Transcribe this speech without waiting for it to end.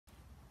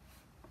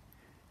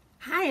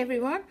Hi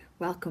everyone,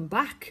 welcome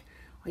back.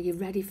 Are you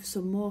ready for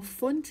some more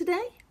fun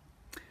today?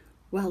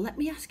 Well, let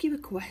me ask you a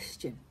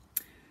question.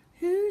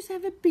 Who's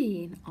ever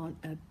been on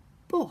a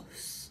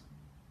bus?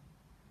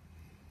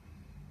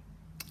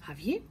 Have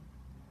you?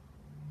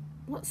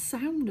 What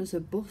sound does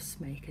a bus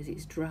make as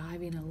it's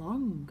driving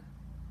along?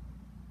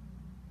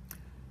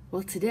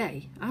 Well,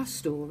 today our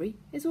story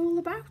is all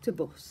about a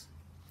bus.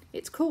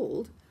 It's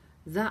called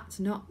That's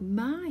Not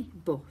My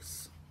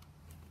Bus.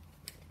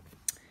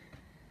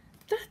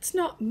 That's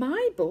not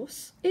my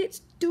bus. Its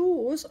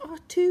doors are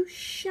too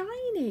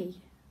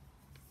shiny.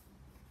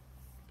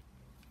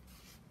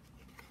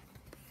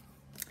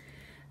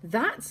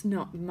 That's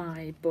not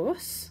my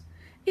bus.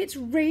 Its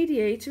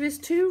radiator is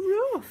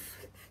too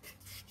rough.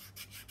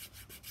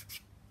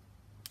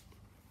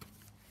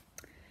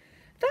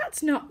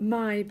 That's not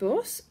my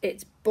bus.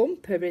 Its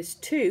bumper is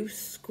too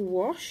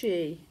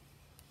squashy.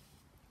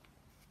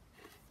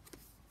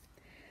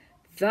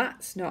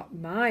 That's not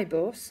my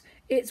bus.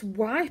 Its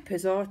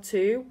wipers are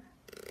too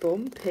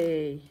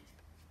bumpy.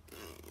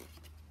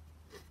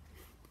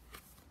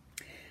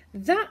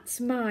 That's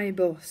my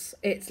bus.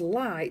 Its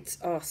lights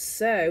are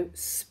so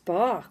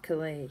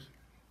sparkly.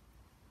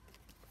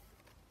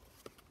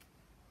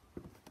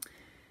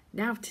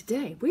 Now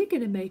today we're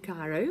going to make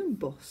our own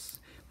bus.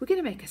 We're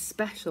going to make a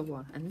special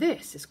one, and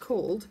this is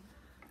called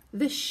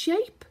the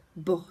Shape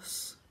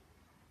Bus.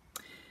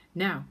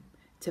 Now,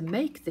 to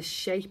make the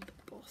Shape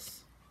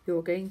Bus,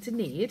 you're going to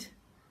need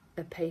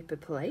a paper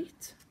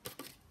plate,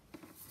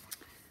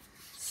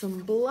 some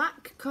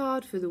black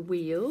card for the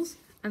wheels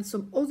and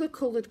some other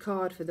coloured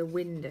card for the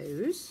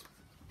windows,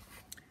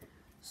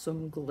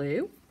 some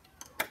glue,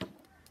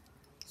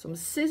 some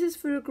scissors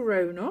for a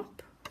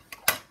grown-up,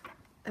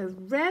 a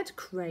red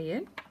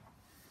crayon,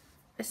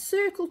 a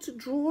circle to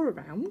draw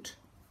around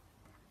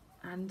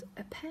and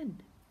a pen.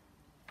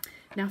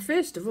 Now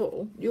first of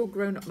all, your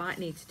grown-up might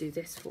need to do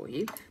this for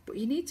you, but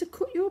you need to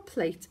cut your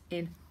plate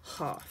in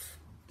half.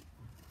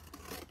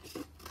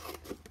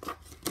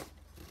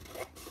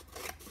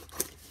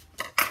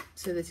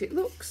 So that it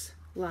looks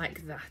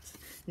like that.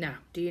 Now,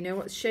 do you know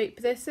what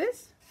shape this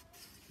is?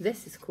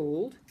 This is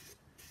called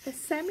a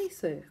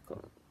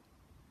semicircle.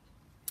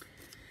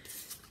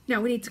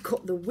 Now we need to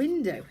cut the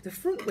window, the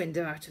front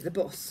window out of the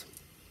bus.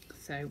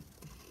 So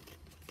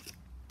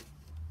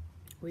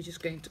we're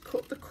just going to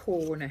cut the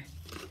corner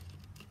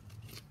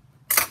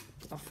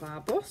off our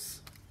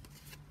bus,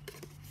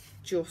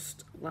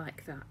 just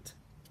like that.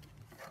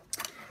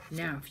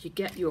 Now if you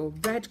get your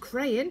red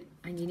crayon,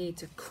 and you need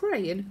to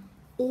crayon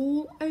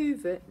all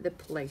over the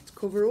plate,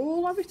 cover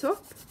all of it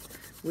up.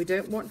 We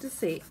don't want to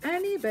see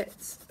any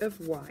bits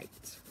of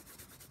white.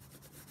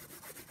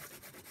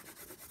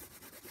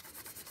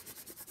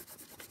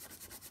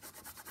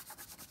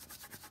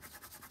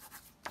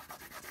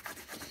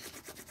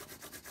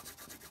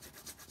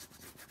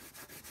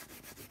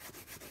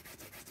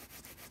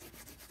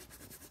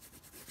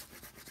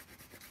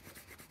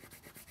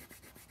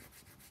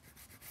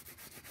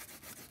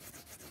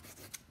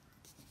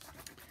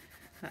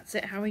 That's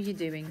it. How are you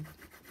doing?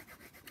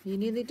 Are you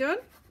nearly done?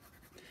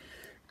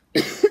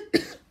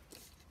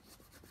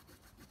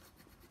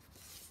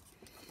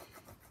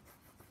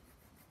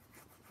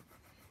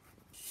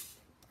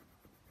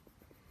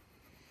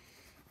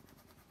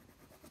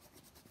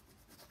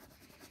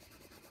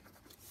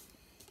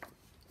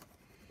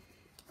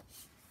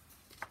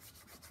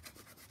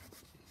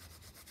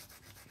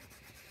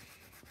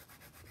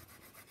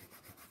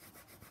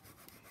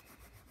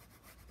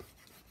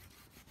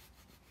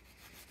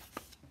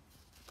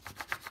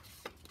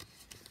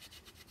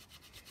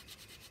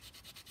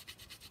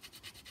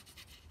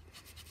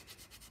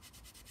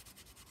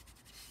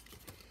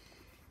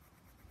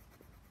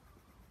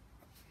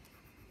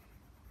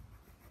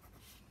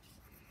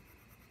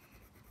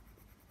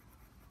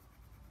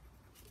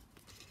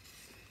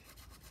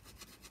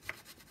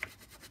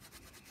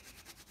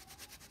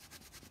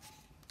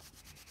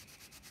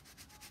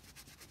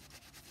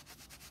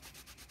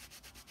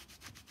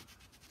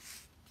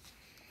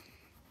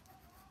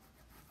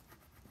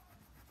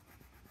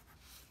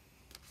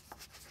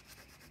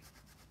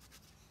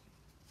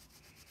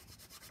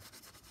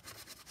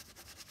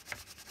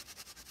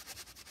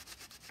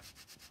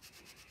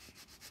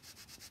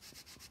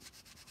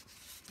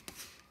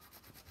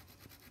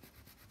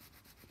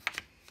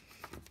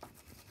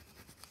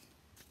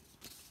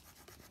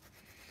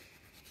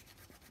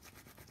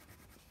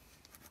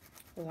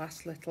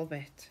 Last little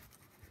bit.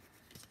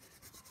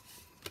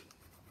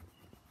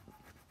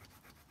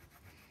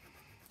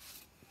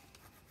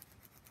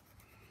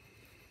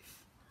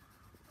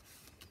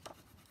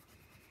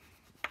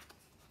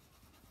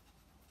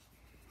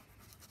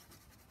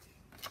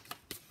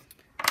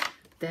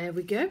 There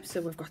we go. So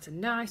we've got a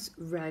nice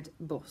red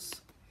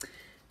bus.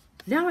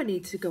 Now I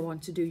need to go on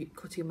to do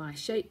cutting my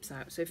shapes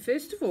out. So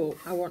first of all,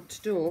 I want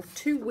to draw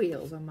two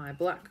wheels on my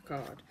black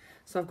card.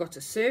 So I've got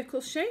a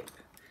circle shape,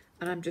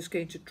 and I'm just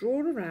going to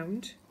draw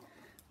around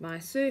my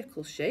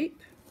circle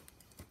shape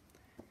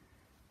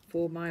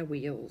for my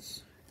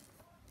wheels.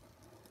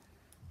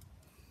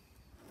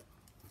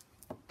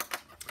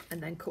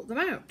 and then cut them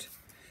out.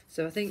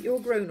 So I think your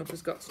grown-up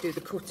has got to do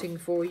the cutting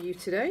for you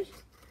today,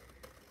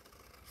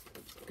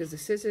 because the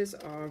scissors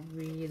are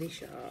really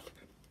sharp.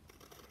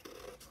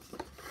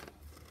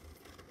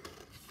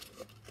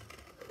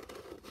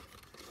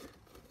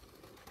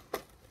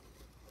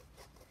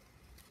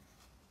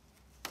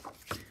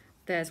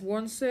 There's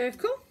one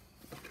circle,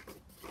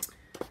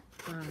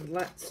 and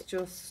let's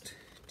just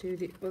do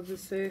the other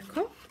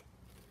circle.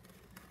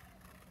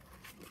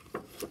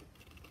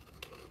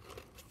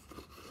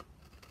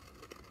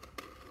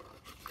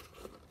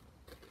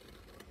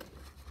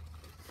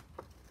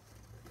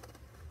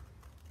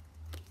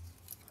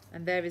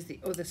 And there is the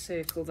other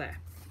circle there.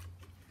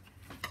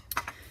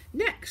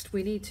 Next,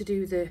 we need to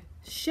do the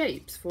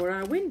shapes for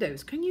our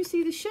windows. Can you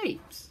see the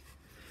shapes?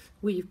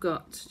 We've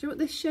got, do you know what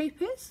this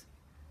shape is?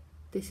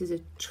 This is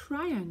a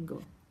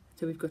triangle.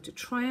 So we've got a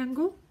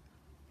triangle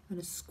and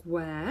a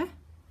square,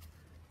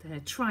 then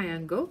a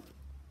triangle,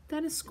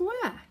 then a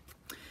square.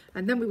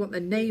 And then we want the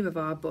name of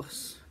our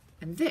bus.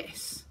 And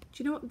this,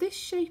 do you know what this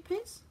shape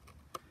is?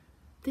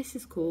 This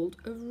is called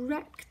a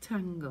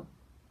rectangle.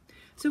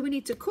 So we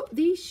need to cut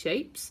these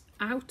shapes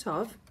out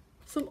of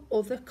some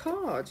other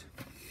card.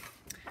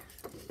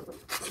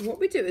 So what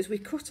we do is we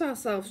cut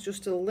ourselves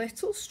just a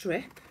little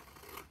strip,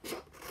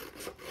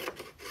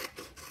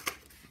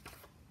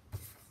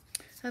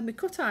 and we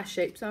cut our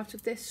shapes out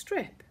of this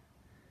strip.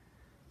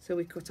 So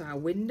we cut our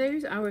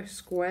windows, our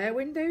square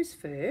windows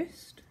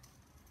first.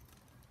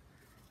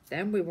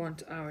 Then we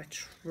want our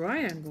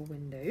triangle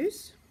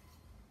windows.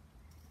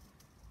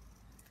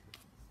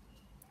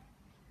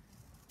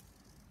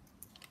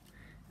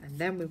 And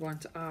then we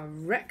want our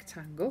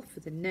rectangle for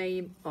the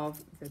name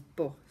of the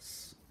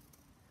bus.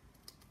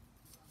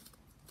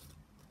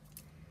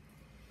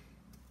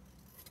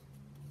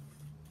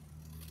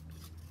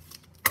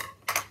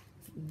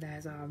 And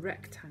there's our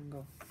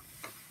rectangle.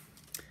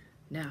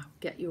 Now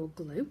get your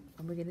glue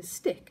and we're going to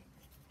stick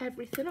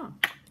everything on.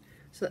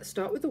 So let's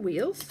start with the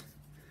wheels.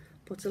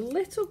 Put a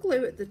little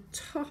glue at the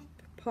top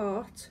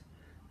part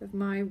of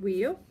my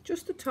wheel,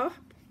 just the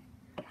top,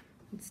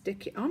 and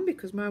stick it on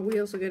because my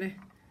wheels are going to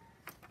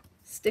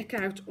stick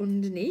out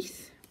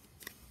underneath.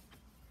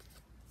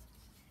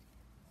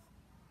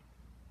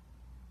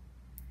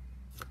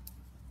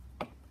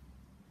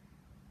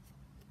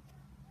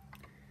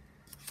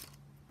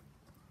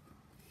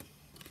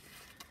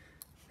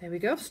 There we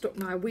go, I've stuck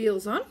my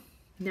wheels on.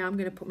 Now I'm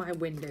going to put my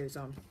windows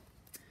on.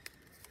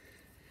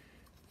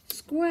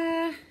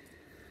 Square,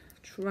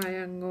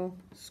 triangle,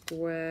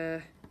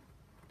 square,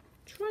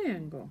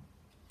 triangle.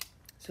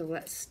 So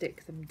let's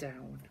stick them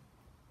down.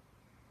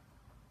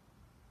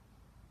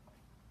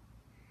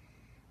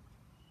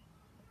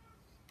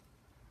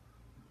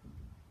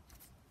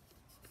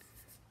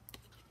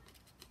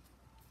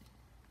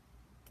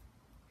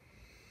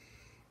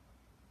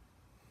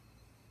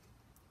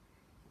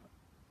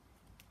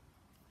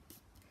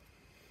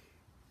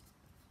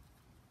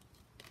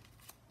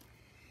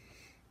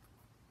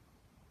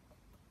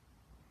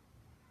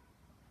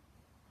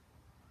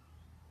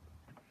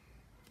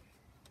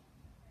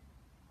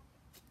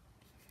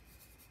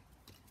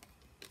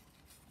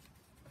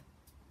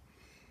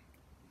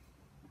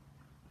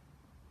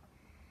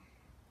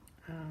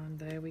 And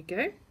there we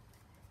go.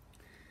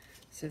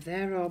 So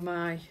there are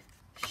my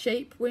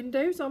shape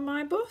windows on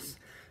my bus.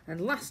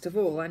 And last of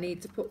all, I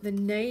need to put the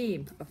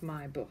name of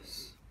my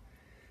bus.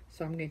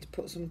 So I'm going to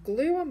put some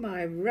glue on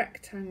my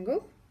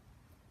rectangle.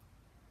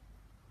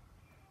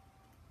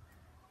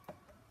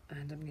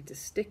 And I'm going to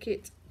stick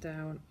it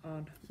down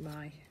on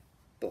my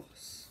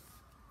bus.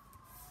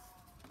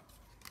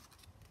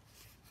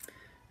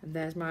 And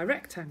there's my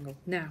rectangle.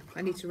 Now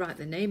I need to write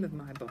the name of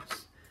my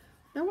bus.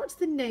 Now what's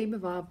the name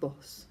of our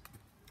bus?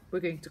 We're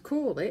going to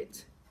call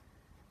it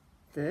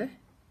the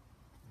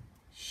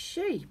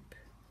shape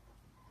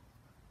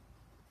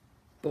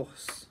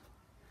bus.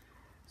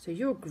 So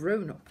your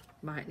grown-up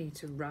might need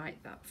to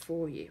write that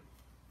for you.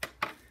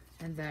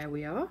 And there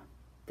we are.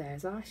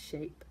 There's our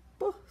shape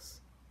bus.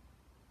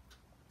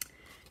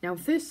 Now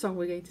the first song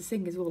we're going to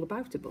sing is all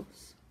about a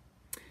bus.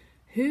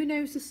 Who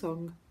knows the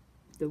song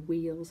The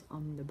Wheels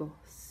on the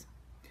Bus?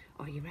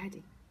 Are you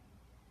ready?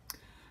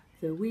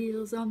 The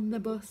wheels on the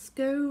bus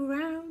go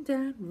round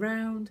and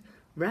round,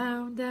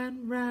 round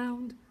and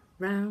round,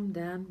 round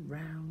and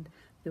round.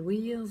 The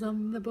wheels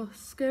on the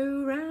bus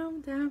go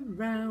round and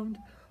round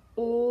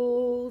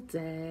all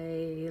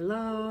day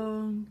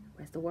long.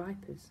 Where's the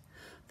wipers?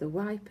 The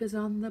wipers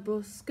on the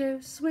bus go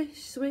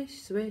swish,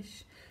 swish,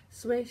 swish,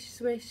 swish,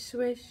 swish,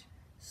 swish,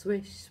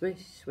 swish,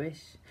 swish,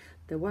 swish.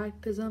 The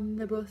wipers on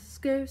the bus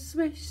go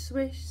swish,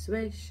 swish,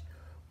 swish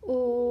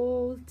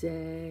all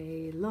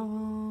day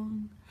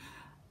long.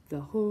 The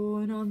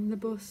horn on the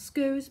bus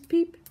goes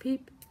peep,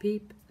 peep,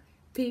 peep,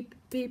 peep,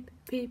 peep,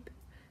 peep,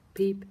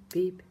 peep,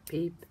 peep,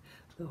 peep.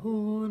 The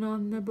horn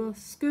on the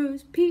bus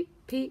goes peep,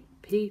 peep,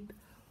 peep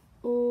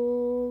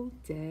all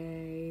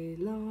day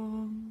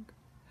long.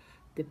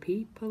 The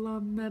people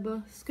on the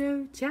bus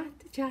go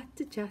chatter,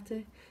 chatter,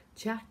 chatter,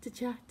 chatter,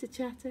 chatter,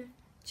 chatter,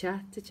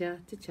 chatter,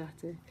 chatter,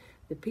 chatter.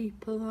 The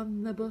people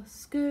on the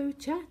bus go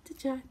chatter,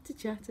 chatter,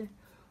 chatter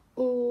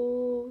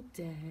all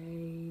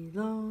day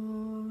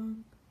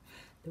long.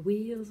 The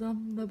wheels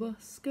on the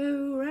bus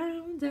go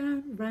round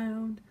and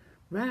round,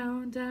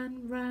 round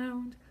and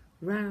round,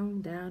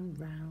 round and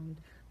round.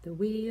 The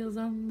wheels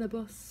on the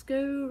bus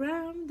go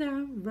round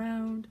and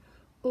round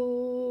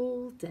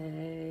all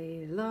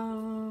day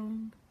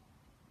long.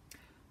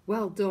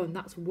 Well done,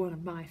 that's one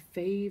of my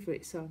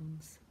favourite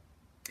songs.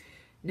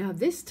 Now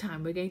this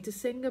time we're going to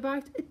sing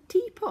about a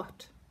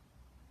teapot.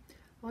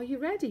 Are you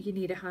ready? You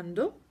need a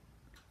handle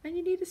and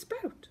you need a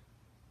spout.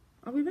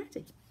 Are we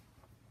ready?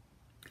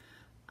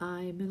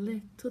 I'm a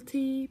little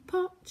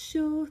teapot,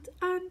 short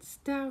and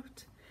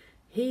stout.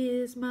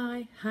 Here's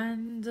my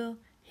handle,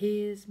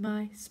 here's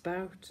my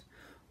spout.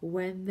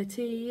 When the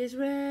tea is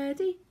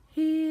ready,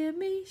 hear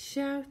me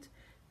shout.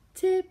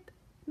 Tip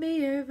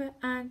me over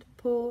and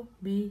pour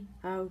me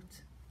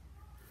out.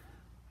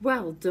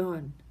 Well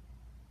done.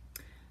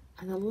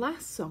 And the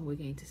last song we're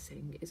going to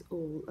sing is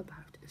all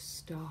about a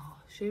star.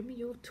 Show me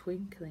your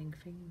twinkling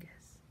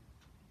fingers.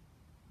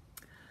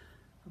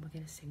 And we're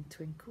going to sing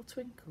Twinkle,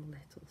 Twinkle,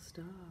 Little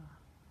Star.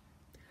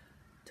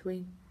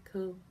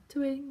 Twinkle,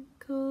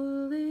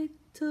 twinkle,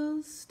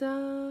 little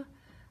star,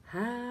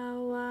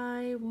 how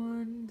I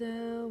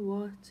wonder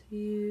what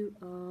you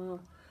are.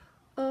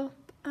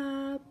 Up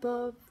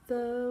above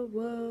the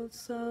world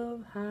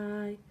so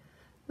high,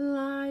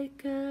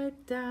 like a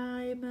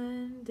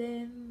diamond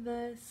in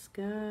the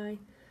sky.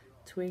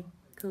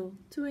 Twinkle,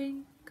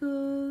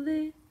 twinkle,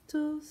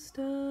 little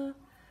star,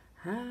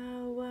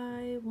 how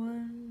I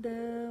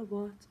wonder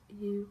what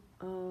you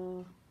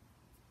are.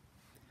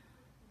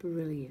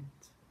 Brilliant.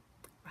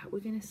 Right, we're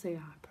going to say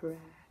our prayer.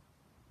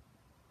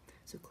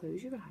 So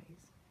close your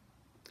eyes.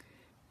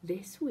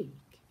 This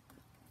week,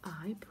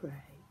 I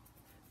pray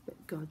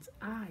that God's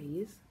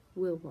eyes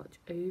will watch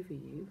over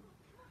you,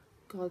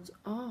 God's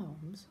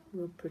arms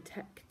will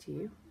protect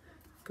you,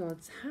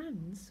 God's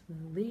hands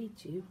will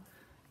lead you,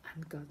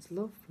 and God's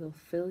love will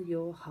fill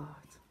your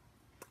heart.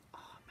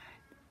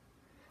 Amen.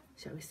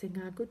 Shall we sing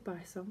our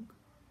goodbye song?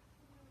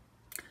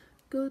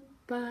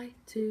 Goodbye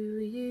to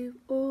you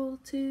all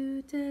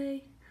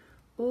today,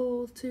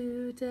 all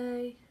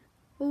today,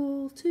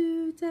 all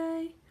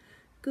today.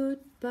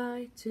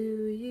 Goodbye to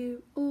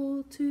you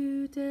all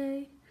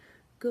today.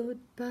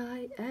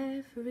 Goodbye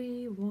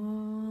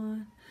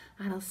everyone.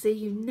 And I'll see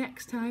you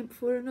next time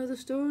for another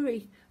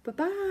story. Bye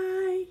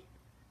bye.